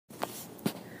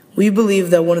We believe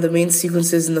that one of the main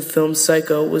sequences in the film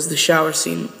Psycho was the shower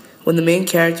scene. When the main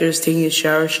character is taking a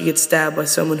shower, she gets stabbed by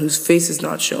someone whose face is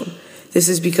not shown. This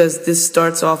is because this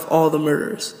starts off all the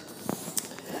murders.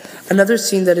 Another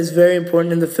scene that is very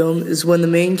important in the film is when the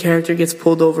main character gets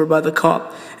pulled over by the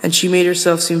cop, and she made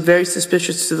herself seem very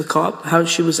suspicious to the cop, how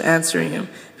she was answering him,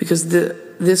 because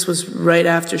this was right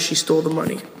after she stole the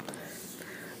money.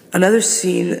 Another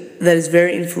scene that is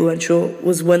very influential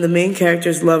was when the main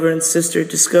character's lover and sister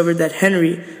discovered that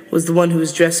Henry was the one who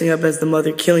was dressing up as the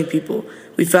mother killing people.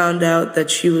 We found out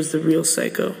that she was the real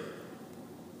psycho.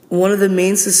 One of the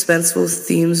main suspenseful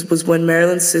themes was when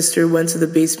Marilyn's sister went to the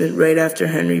basement right after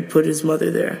Henry put his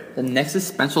mother there. The next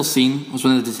suspenseful scene was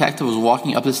when the detective was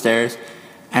walking up the stairs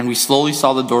and we slowly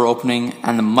saw the door opening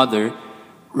and the mother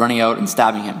running out and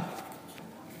stabbing him.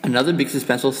 Another big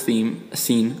suspenseful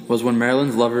scene was when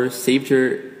Marilyn's lover saved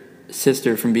her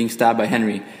sister from being stabbed by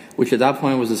Henry, which at that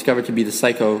point was discovered to be the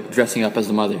psycho dressing up as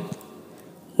the mother.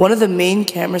 One of the main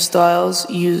camera styles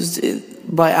used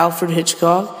by Alfred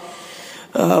Hitchcock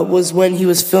was when he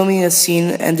was filming a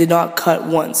scene and did not cut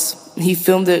once. He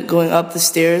filmed it going up the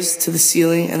stairs to the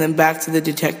ceiling and then back to the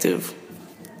detective.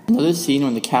 Another scene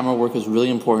when the camera work was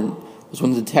really important was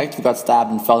when the detective got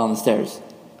stabbed and fell down the stairs.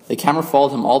 The camera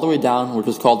followed him all the way down, which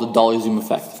was called the dolly zoom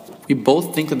effect. We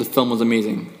both think that the film was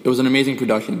amazing. It was an amazing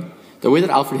production. The way that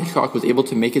Alfred Hitchcock was able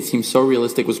to make it seem so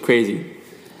realistic was crazy.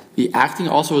 The acting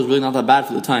also was really not that bad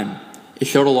for the time. It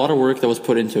showed a lot of work that was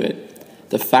put into it.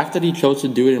 The fact that he chose to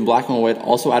do it in black and white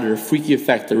also added a freaky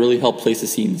effect that really helped place the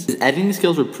scenes. His editing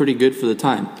skills were pretty good for the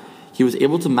time. He was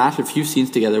able to mash a few scenes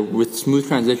together with smooth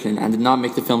transition and did not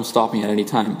make the film stop me at any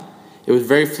time. It was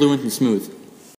very fluent and smooth.